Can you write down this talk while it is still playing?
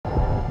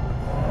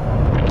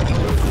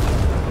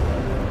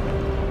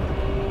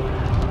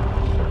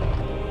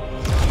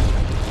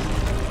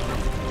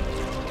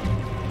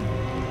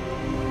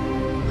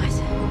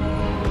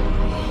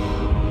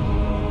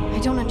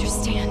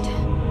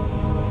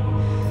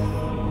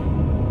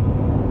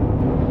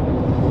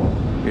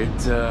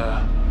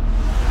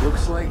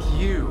Looks like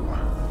you.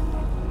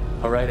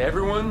 All right,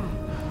 everyone,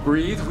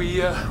 breathe.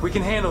 We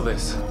can handle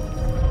this.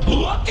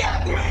 Look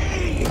at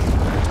me!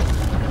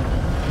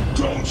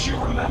 Don't you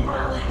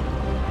remember?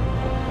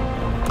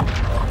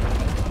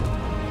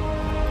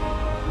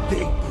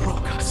 They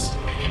broke us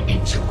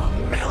into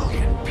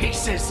 1,000,000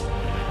 pieces,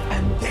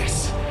 and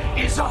this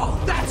is all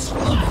that's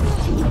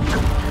left!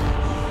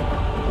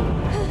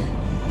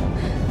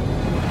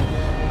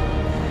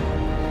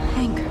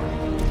 Anger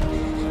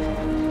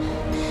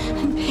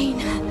and pain.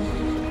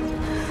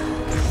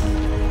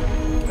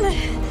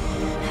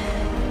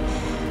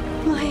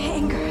 My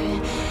anger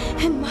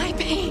and my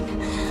pain.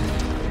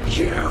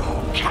 You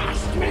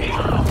cast me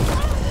out!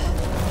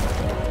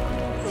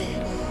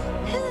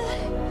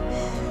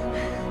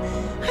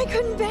 I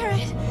couldn't bear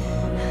it.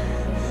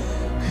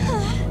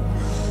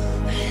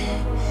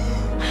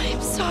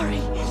 I'm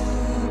sorry.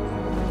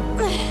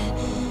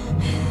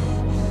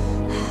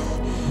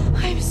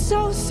 I'm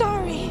so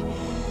sorry.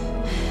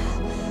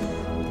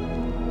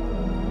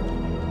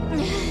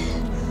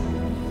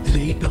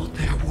 They built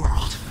their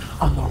world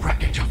on the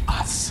wreckage of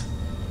us.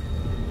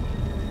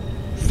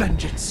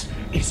 Vengeance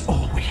is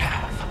all we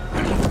have.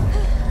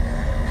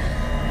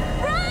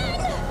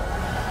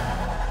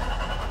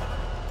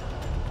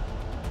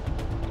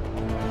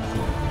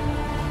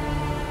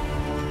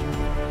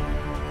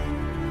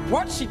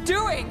 What's she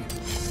doing?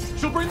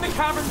 She'll bring the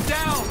cavern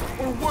down,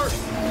 or worse.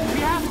 We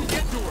have to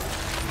get to her.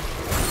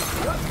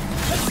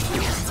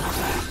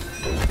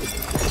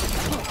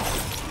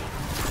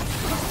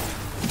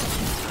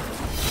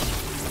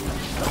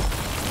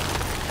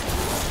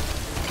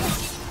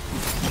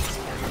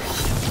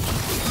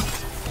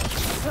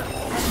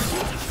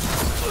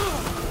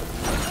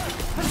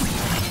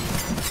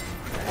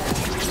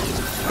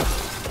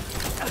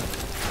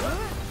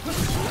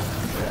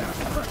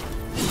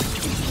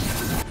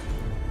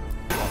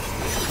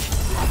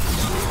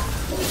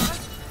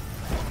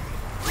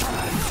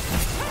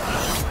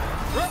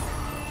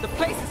 The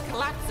place is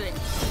collapsing.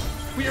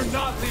 We are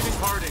not leaving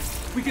Harding.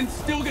 We can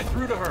still get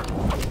through to her.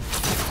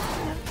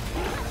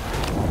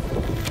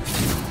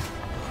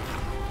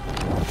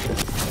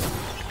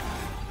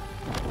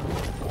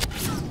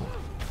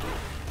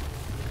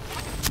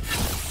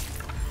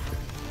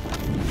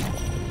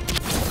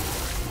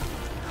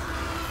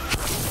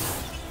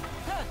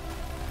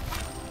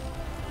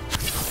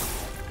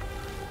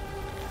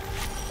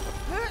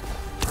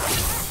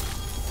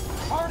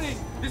 Harding,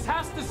 this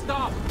has to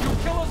stop. You'll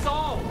kill us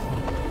all.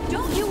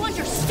 Don't you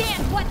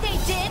understand what they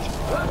did?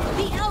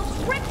 The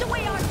elves ripped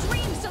away our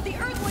dreams so